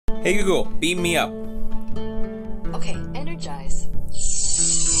Hey Google, beam me up. Okay, energize.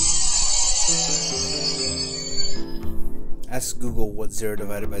 Ask Google what 0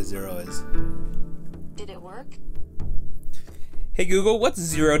 divided by 0 is. Did it work? Hey Google, what's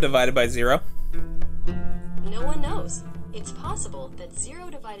 0 divided by 0? No one knows. It's possible that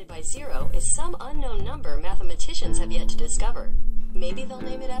 0 divided by 0 is some unknown number mathematicians have yet to discover. Maybe they'll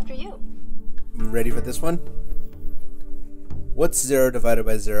name it after you. Ready for this one? What's 0 divided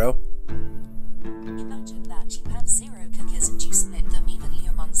by 0? Imagine that you have 0 cookies and you split them evenly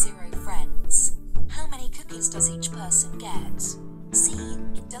among 0 friends. How many cookies does each person get? See,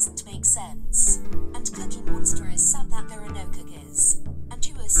 it doesn't make sense. And Cookie Monster is sad that there are no cookies. And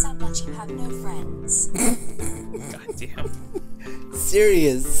you are sad that you have no friends. God damn. Siri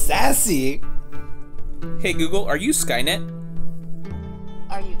is sassy. Hey Google, are you Skynet?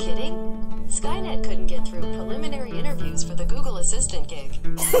 Are you kidding? Skynet couldn't get through preliminary interviews for the Google Assistant gig.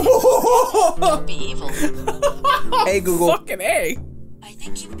 Don't be evil. Hey Google. Fucking A. I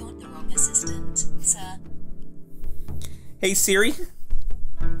think you've got the wrong assistant, sir. Hey Siri.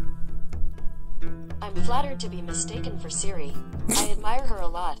 I'm flattered to be mistaken for Siri. I admire her a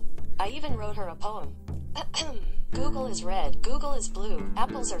lot. I even wrote her a poem. Google is red, Google is blue,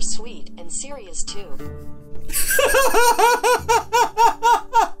 apples are sweet, and Siri is too.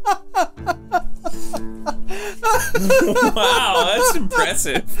 Wow, that's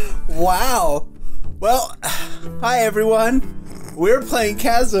impressive. Wow. Well, hi everyone. We're playing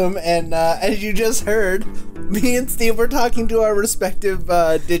Chasm, and as you just heard, me and Steve were talking to our respective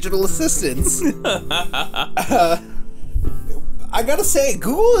digital assistants. I gotta say,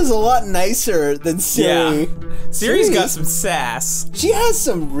 Google is a lot nicer than Siri. Yeah. Siri's got some sass. She has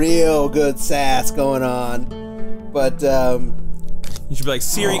some real good sass going on. But, You should be like,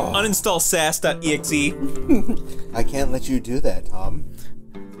 Siri, uninstall sass.exe. I can't let you do that, Tom.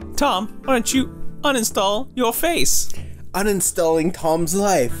 Tom, why don't you uninstall your face? Uninstalling Tom's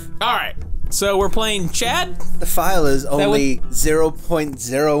life. Alright, so we're playing Chad? The file is only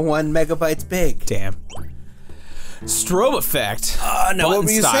 0.01 megabytes big. Damn. Strobe effect. No, what Button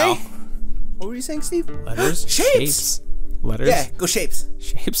were you style. saying? What were you saying, Steve? Letters? Shapes. Letters? Yeah, go shapes.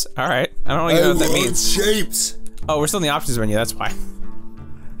 Shapes? Alright. I don't even know what that means. Shapes. Oh, we're still in the options menu, that's why.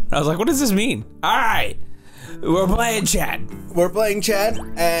 I was like, what does this mean? Alright. We're playing Chad. We're playing Chad,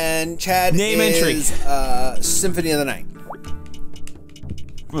 and Chad Name is Symphony of the Night.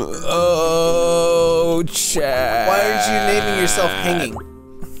 Oh, Chad. Why aren't you naming yourself Hanging?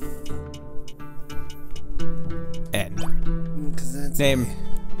 N. 'Cause that's Name.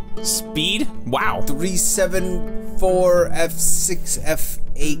 Speed? Wow.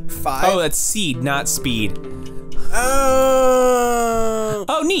 374F6F85. Oh, that's seed, not speed. Oh.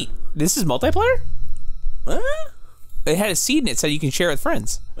 Oh, neat. This is multiplayer? What? It had a seed in it so you can share it with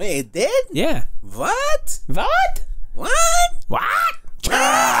friends. Wait, it did? Yeah. What? What? What? What?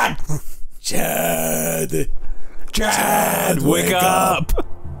 Chad! Chad. Chad, wake up!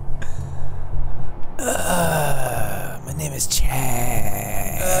 My name is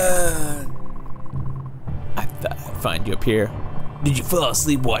Chad. I thought I'd find you up here. Did you fall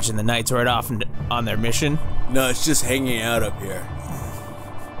asleep watching the Knights ride off on their mission? No, it's just hanging out up here.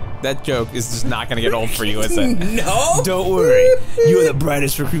 That joke is just not gonna get old for you, is it? No? Don't worry. You're the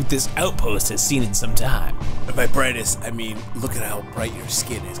brightest recruit this outpost has seen in some time. By brightest, I mean, look at how bright your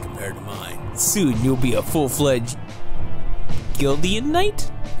skin is compared to mine. Soon you'll be a full-fledged Gildian Knight?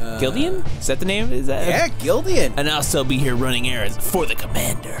 Gildian? Is that the name? Is that? Yeah, Gildian. And I'll still be here running errands for the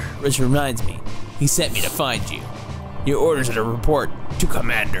commander. Which reminds me, he sent me to find you. Your orders are to report to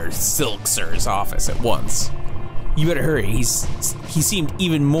Commander Silkser's office at once. You better hurry. He seemed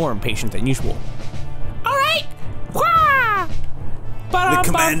even more impatient than usual. All right. Wah! The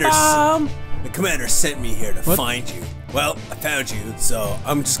commander sent me here to find you. Well, I found you, so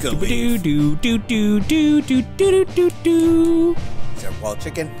I'm just gonna leave. Do. Is there wild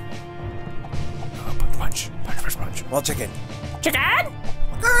chicken? Punch. Wild chicken. Chicken?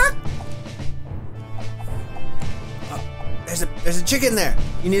 There's a chicken there.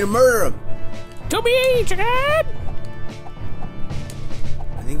 You need to murder him. To me, chicken. I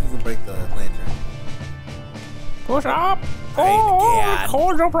think you can break the lantern. Push up. God.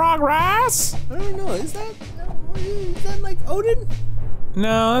 Cordial progress. I don't know. Is that like Odin?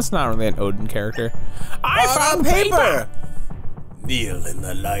 No, that's not really an Odin character. I found paper. Kneel in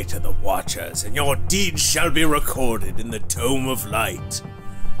the light of the Watchers, and your deeds shall be recorded in the Tome of Light.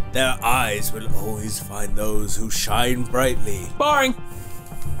 Their eyes will always find those who shine brightly. Boring.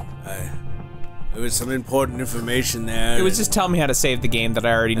 There was some important information there. It was just telling me how to save the game that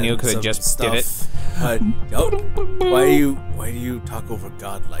I already knew because I just did it. Why do you talk over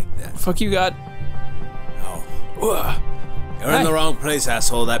God like that? Fuck you, God. Oh. You're in the wrong place,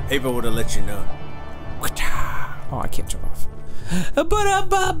 asshole. That paper would have let you know. Oh, I can't jump off. I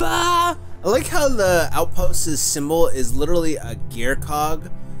like how the outpost's symbol is literally a gear cog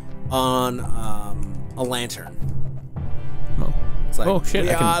on a lantern. Oh. It's like, Oh shit!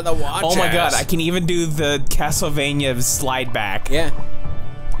 we are the Watchers. Oh my god! I can even do the Castlevania slide back. Yeah.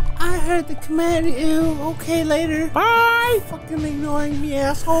 I heard the command. Ew. Okay, later. Bye. Fucking ignoring me,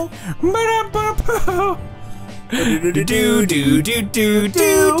 asshole. Do do do do do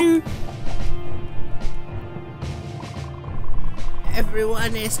do.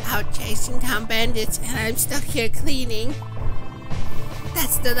 Everyone is out chasing town bandits, and I'm stuck here cleaning.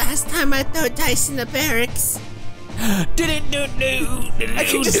 That's the last time I throw dice in the barracks. I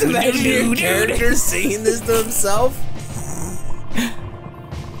can just imagine your character singing this to himself.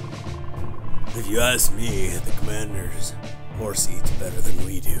 If you ask me, the commander's horse eats better than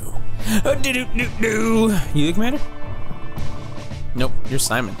we do. You the commander? Nope, you're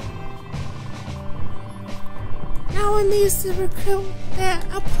Simon. No one needs to recruit that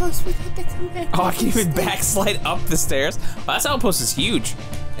outpost without the commander. Oh, I can even backslide up the stairs. Well, that outpost is huge.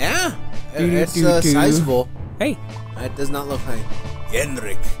 Yeah, it's sizable. Hey. It does not look like.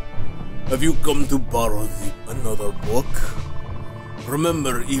 Henrik, have you come to borrow another book?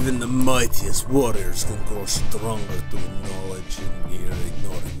 Remember, even the mightiest warriors can grow stronger through knowledge, and you're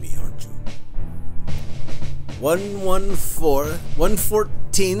ignoring me, aren't you?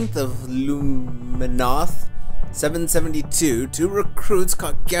 1/14th of Luminoth, 772, 2 recruits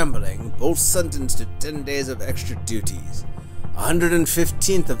caught gambling, both sentenced to 10 days of extra duties.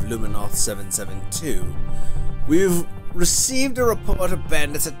 115th of Luminoth, 772. We've received a report of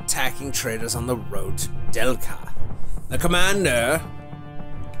bandits attacking traders on the road to Delkath. The commander...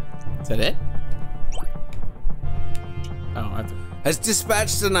 Is that it? Oh, I have to... has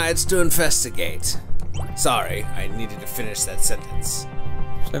dispatched the knights to investigate. Sorry, I needed to finish that sentence.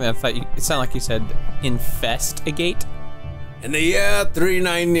 I thought it sounded like you said infestigate. In the year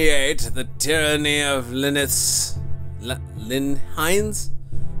 398, the tyranny of Linhein's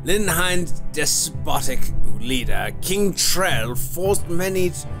despotic leader, King Trell, forced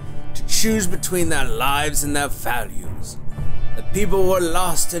many to choose between their lives and their values. The people were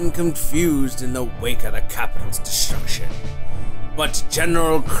lost and confused in the wake of the capital's destruction. But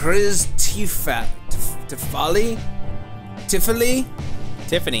General Chris Tiffany.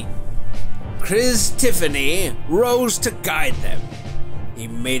 Chris Tiffany rose to guide them. He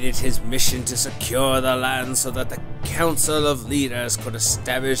made it his mission to secure the land so that the Council of Leaders could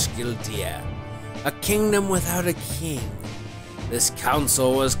establish Gildia, a kingdom without a king. This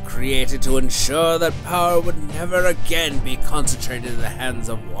council was created to ensure that power would never again be concentrated in the hands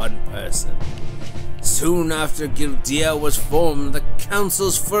of one person. Soon after Gildia was formed, the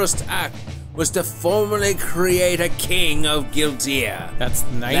council's first act was to formally create a king of Gildia. That's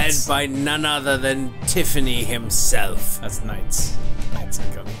Knights? Led by none other than Tiffany himself. That's Knights. Knights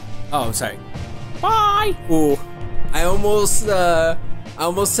are coming. Oh, I'm sorry. Bye! Ooh, I almost said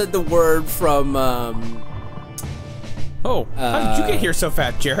the word from, Oh, how did you get here so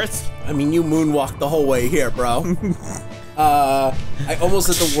fast, Jarrett? I mean, you moonwalked the whole way here, bro. I almost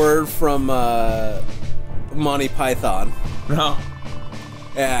said the word from, Monty Python. No.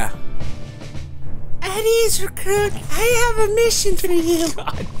 Yeah. At ease, recruit, I have a mission for you.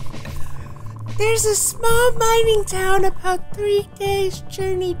 God. There's a small mining town about 3 days'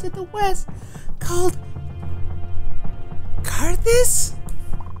 journey to the west called Carthus?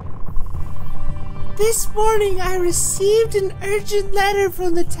 This morning I received an urgent letter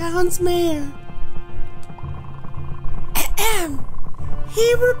from the town's mayor. Ahem.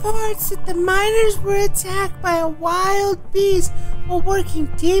 He reports that the miners were attacked by a wild beast while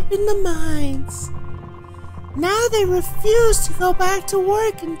working deep in the mines. Now they refuse to go back to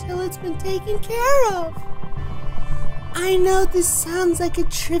work until it's been taken care of. I know this sounds like a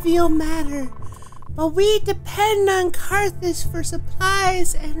trivial matter, but we depend on Carthus for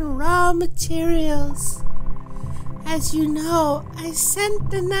supplies and raw materials. As you know, I sent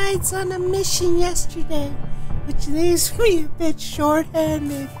the knights on a mission yesterday, which leaves me a bit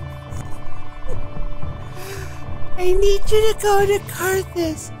short-handed. I need you to go to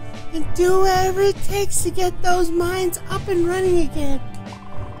Carthus and do whatever it takes to get those mines up and running again.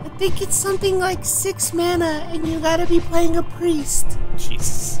 I think it's something like 6 mana and you gotta be playing a priest.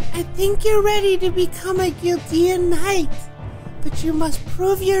 Jesus. I think you're ready to become a Gildean knight, but you must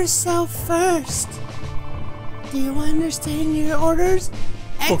prove yourself first. Do you understand your orders?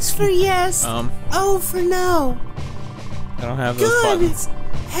 X for yes, O for no. I don't have those Good. buttons.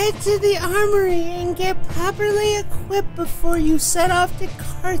 Head to the armory and get properly equipped before you set off to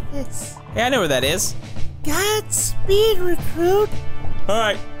Carthus. Yeah, I know where that is. Godspeed, recruit.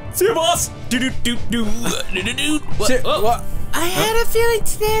 Alright, see you, boss! Do-do-do-do. Do-do-do. What? Oh. What? I had a feeling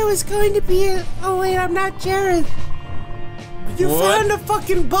today was going to be a... Oh wait, I'm not Jared. You What? found a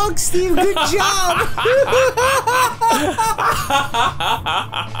fucking bug, Steve. Good job.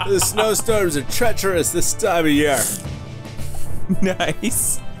 The snowstorms are treacherous this time of year.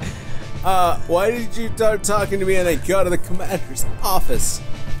 Nice. Why did you start talking to me and then go to the commander's office?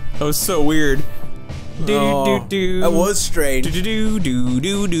 That was so weird. Do-do-do-do. That was strange.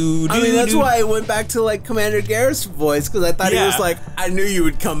 Do-do-do-do-do-do. I mean, that's why I went back to, like, Commander Garrett's voice, because I thought he Yeah. was like, I knew you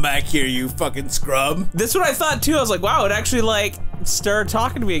would come back here, you fucking scrub. That's what I thought too. I was like, wow, it actually like started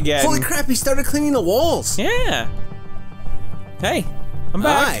talking to me again. Holy crap, he started cleaning the walls. Yeah. Hey, I'm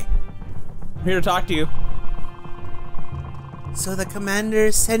back. Hi. I'm here to talk to you. So the commander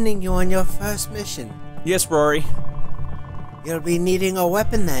is sending you on your first mission. Yes, Rory. You'll be needing a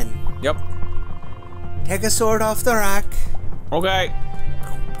weapon then. Yep. Take a sword off the rack. Okay.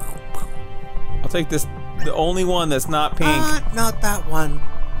 I'll take this, the only one that's not pink. Not that one.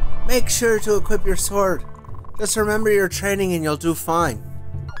 Make sure to equip your sword. Just remember your training and you'll do fine.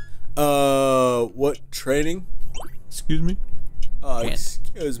 What training? Excuse me?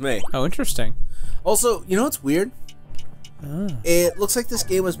 Excuse me. Oh, interesting. Also, you know what's weird? It looks like this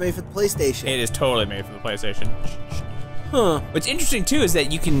game was made for the PlayStation. It is totally made for the PlayStation. Huh. What's interesting too is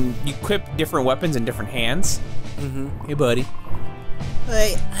that you can equip different weapons in different hands. Mm-hmm. Hey, buddy.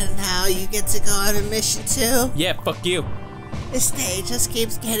 Wait, and now you get to go on a mission too? Yeah, fuck you. This day just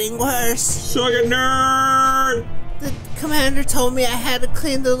keeps getting worse. Suck it, nerd! The commander told me I had to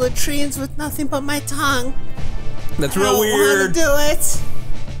clean the latrines with nothing but my tongue. That's I real don't weird. want to do it.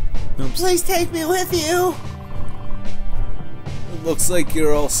 Oops. Please take me with you. It looks like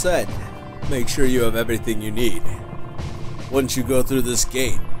you're all set. Make sure you have everything you need. Once you go through this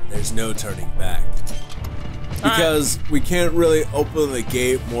gate, there's no turning back. Because we can't really open the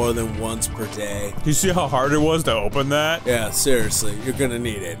gate more than once per day. Do you see how hard it was to open that? Yeah, seriously, you're gonna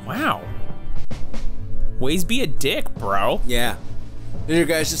need it. Wow. Ways be a dick, bro. Yeah. And your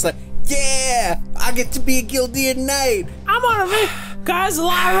guy's just like, yeah, I get to be a Guildian Knight. I'm on a guys, a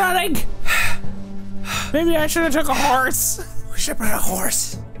lot running. Maybe I should have took a horse. We should have brought a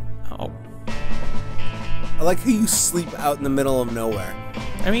horse. Oh, I like how you sleep out in the middle of nowhere.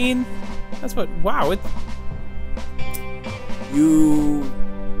 I mean, that's what. Wow, it's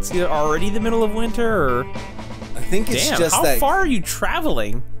either already the middle of winter, or I think it's damn. just How that. far are you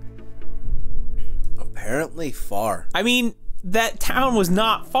traveling? Apparently far. I mean, that town was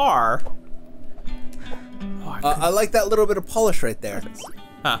not far. Oh, I like that little bit of polish right there.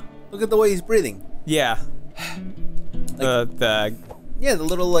 huh? Look at the way he's breathing. Yeah. The. Yeah, the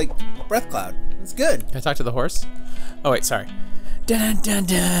little, like, breath cloud. It's good. Can I talk to the horse? Oh wait, sorry. Dun, dun,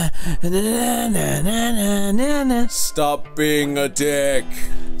 dun, dun, dun, dun, dun, dun, dun. Stop being a dick.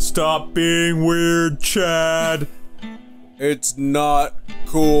 Stop being weird, Chad. It's not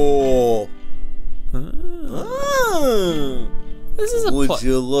cool. Oh. This is a Would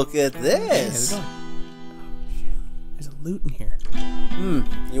you look at this? Oh, shit. There's a loot in here.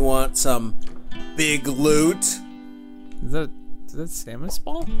 You want some big loot? Is that Samus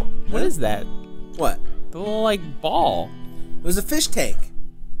ball? What is that? What? The little like ball It was a fish tank.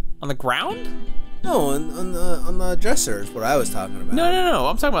 on the ground? No, on the dresser is what I was talking about. No.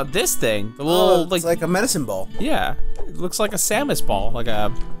 I'm talking about this thing. The Oh, little it's like a medicine ball. yeah. It looks like a Samus ball, like a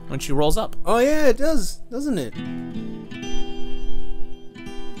when she rolls up. Oh yeah, it does, doesn't it?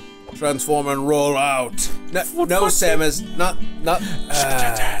 Transform and roll out. No, Samus, not.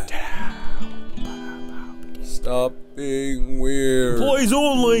 Stop being weird. Employees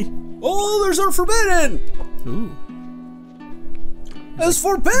only. Oh, there's our forbidden. Ooh. It's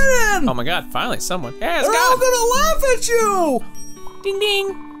forbidden. Oh my god! Finally, someone. Hey, let's They're all go. gonna laugh at you. Ding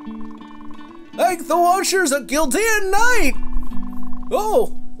ding. Like the Watcher's a Guildian Knight.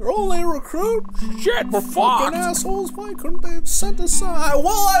 Oh, they're only a recruit. Shit, we're Fucking fucked. assholes, why couldn't they have sent aside? Well,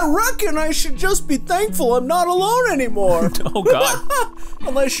 I reckon I should just be thankful I'm not alone anymore. Oh god.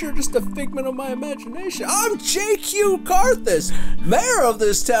 Unless you're just a figment of my imagination. I'm J.Q. Carthus, mayor of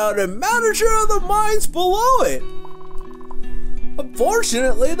this town and manager of the mines below it.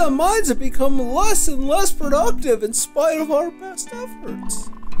 Unfortunately, the mines have become less and less productive in spite of our best efforts.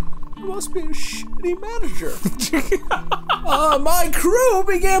 You must be a shitty manager. My crew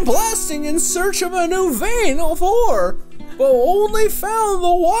began blasting in search of a new vein of ore, but only found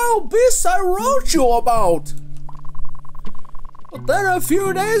the wild beasts I wrote you about. But then a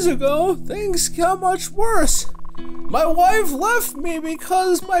few days ago, things got much worse. My wife left me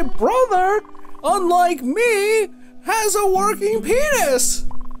because my brother, unlike me, has a working penis.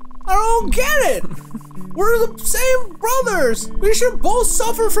 I don't get it. We're the same brothers. We should both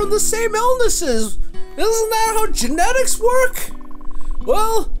suffer from the same illnesses. Isn't that how genetics work?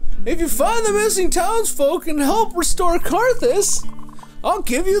 Well, if you find the missing townsfolk and help restore Carthus, I'll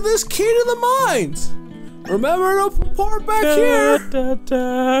give you this key to the mines. Remember to report back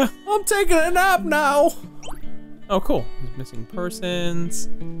here. I'm taking a nap now. Oh, cool. Missing persons.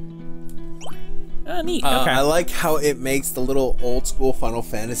 Neat. Okay. I like how it makes the little old school Final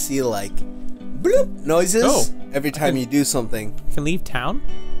Fantasy like bloop noises every time you do something. I can leave town?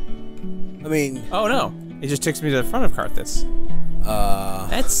 I mean, Oh no. It just takes me to the front of Carthus.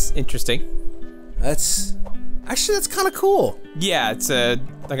 That's interesting. that's kind of cool. Yeah, it's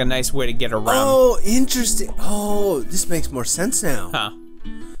like a nice way to get around. Oh, interesting. Oh, this makes more sense now. Huh.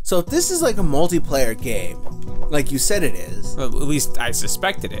 So if this is like a multiplayer game, like you said it is, Well, at least I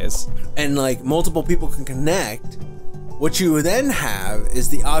suspect it is. and like multiple people can connect, what you then have is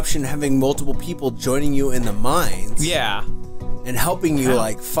the option of having multiple people joining you in the mines. Yeah. And helping you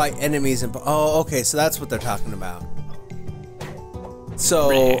like fight enemies and okay, so that's what they're talking about. So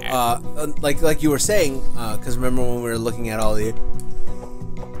like you were saying, because remember when we were looking at all the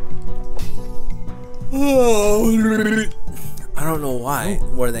I don't know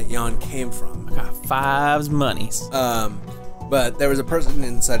where that yawn came from. I got 5's monies. But there was a person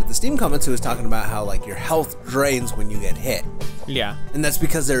inside of the Steam comments who was talking about how like your health drains when you get hit, Yeah. and that's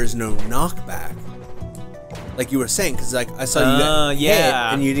because there is no knockback. Like you were saying, because like I saw you got hit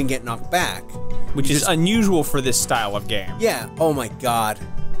and you didn't get knocked back, Which is unusual for this style of game. yeah. Oh my god.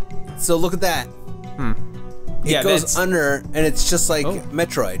 So look at that. It Yeah, goes that's- under, and it's just like Oh.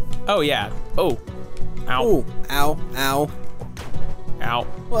 Metroid. Oh yeah. Oh. Ow. Ooh, ow, ow. Ow.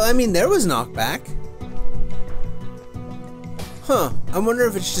 Well, I mean, there was knockback. Huh. I wonder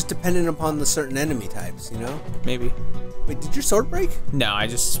if it's just dependent upon the certain enemy types, you know? Maybe. Wait, did your sword break? No, I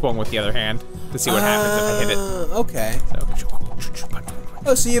just swung with the other hand to see what happens if I hit it. Okay. So.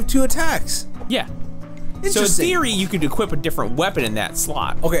 Oh, so you have 2 attacks. Yeah. So in Interesting. theory, you could equip a different weapon in that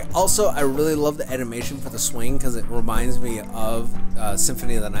slot. Okay, also, I really love the animation for the swing because it reminds me of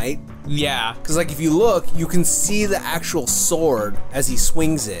Symphony of the Night. Yeah. Because, like, if you look, you can see the actual sword as he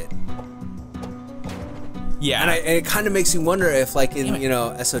swings it. Yeah. And it kind of makes you wonder if, like, in, you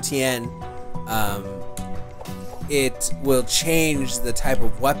know, SOTN, it will change the type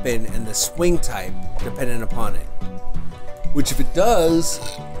of weapon and the swing type depending upon it. Which, if it does,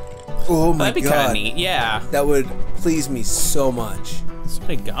 oh my That'd be kind of god, neat. Yeah. that would please me so much. So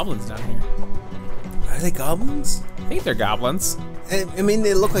many goblins down here. Are they goblins? I think they're goblins. I mean,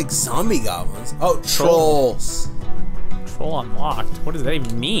 they look like zombie goblins. Oh, trolls. Troll unlocked. What does that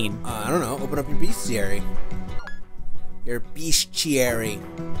even mean? I don't know. Open up your bestiary. Your bestiary.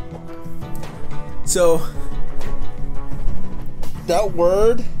 So, that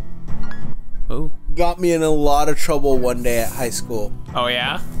word Oh. got me in a lot of trouble one day at high school. Oh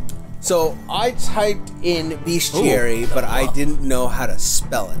yeah. So, I typed in bestiary, but I didn't know how to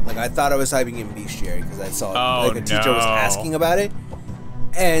spell it. Like, I thought I was typing in bestiary because I saw like a teacher was no. asking about it.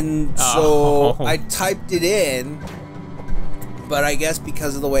 And so, Oh. I typed it in, but I guess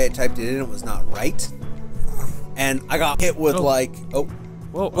because of the way I typed it in, it was not right. And I got hit with like, Whoa,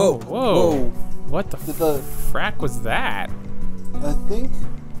 whoa, whoa, whoa. whoa. What the frack was that? I think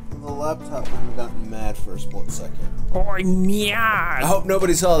the laptop might have gotten mad for a split second. Oh, I yeah. hope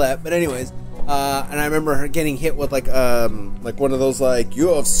nobody saw that, but anyways, and I remember her getting hit with like one of those like you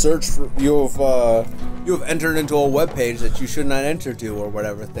have entered into a web page that you should not enter to or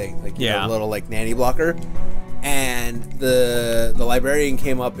whatever thing, like you know, Yeah. a little like nanny blocker. And the librarian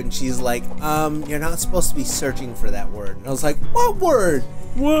came up and she's like, you're not supposed to be searching for that word. And I was like, what word?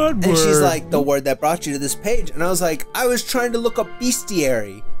 What And she's like, the word that brought you to this page. And I was like, I was trying to look up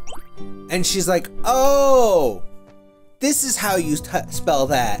bestiary. And she's like, oh, this is how you spell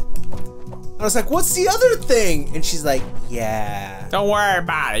that. I was like, what's the other thing? And she's like, yeah. Don't worry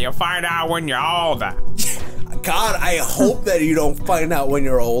about it. You'll find out when you're older. God, I hope that you don't find out when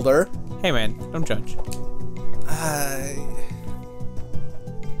you're older. Hey man, don't judge. I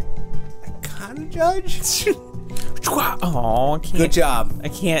kind of judge. Oh, I can't. Good job. I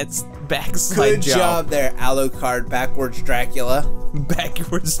can't backslide Good jump. job there, Alucard backwards Dracula.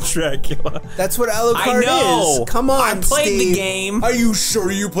 Backwards Dracula. That's what Alucard I know. is. Come on, I played Steve. the game. Are you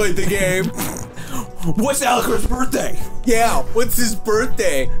sure you played the game? What's Alucard's birthday? Yeah, what's his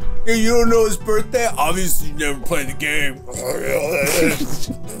birthday? You don't know his birthday? Obviously you never played the game.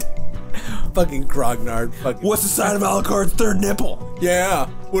 Fucking Grognard. Fucking. What's the sign of Alucard's third nipple? Yeah,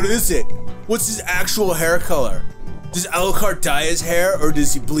 what is it? What's his actual hair color? Does Alucard dye his hair or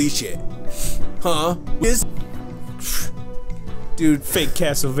does he bleach it? Huh? Dude, Fake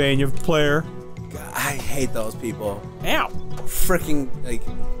Castlevania player. God, I hate those people. Ow. Freaking, like,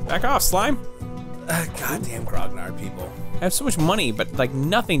 Back off, slime. goddamn grognard people. I have so much money, but like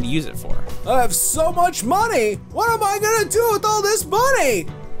nothing to use it for. I have so much money! What am I gonna do with all this money?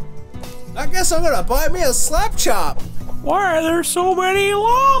 I guess I'm gonna buy me a slap chop. Why are there so many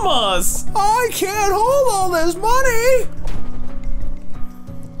llamas? I can't hold all this money!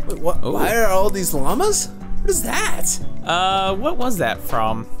 Wait, what? Ooh. Why are all these llamas? What is that? What was that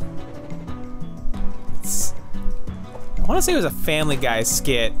from? I want to say it was a Family Guy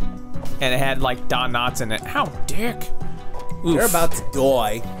skit, and it had like Don Knotts in it. How dick. Oof. They're about to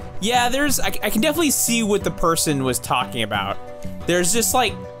die. Yeah, I can definitely see what the person was talking about. There's just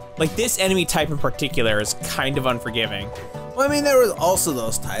like this enemy type in particular is kind of unforgiving. Well, I mean, there was also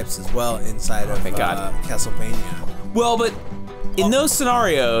those types as well inside of God. Castlevania. Well, but in those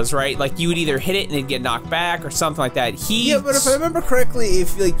scenarios, right, like you would either hit it and it'd get knocked back or something like that. Yeah, but if I remember correctly,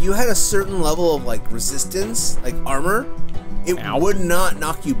 if like you had a certain level of like resistance, like armor, it would not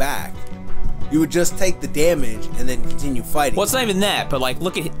knock you back. You would just take the damage and then continue fighting. Well, it's not even that, but like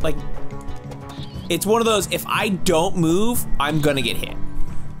look at like it's one of those, if I don't move, I'm gonna get hit.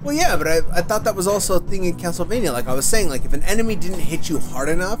 Well, yeah, but I thought that was also a thing in Castlevania. Like I was saying, like if an enemy didn't hit you hard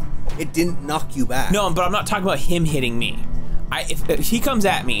enough, it didn't knock you back. No, but I'm not talking about him hitting me. If he comes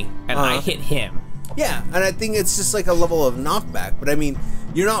at me and I hit him. Yeah, and I think it's just like a level of knockback. But I mean,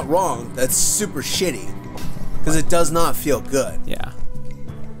 you're not wrong. That's super shitty. Because it does not feel good. Yeah.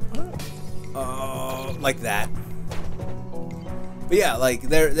 Like that. But yeah, like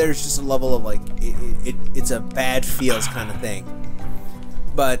there's just a level of like, it's a bad feels kind of thing.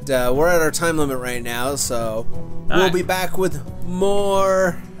 But we're at our time limit right now, so we'll be back with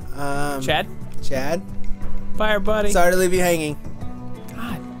more. Chad? Chad? Bye, everybody. Sorry to leave you hanging.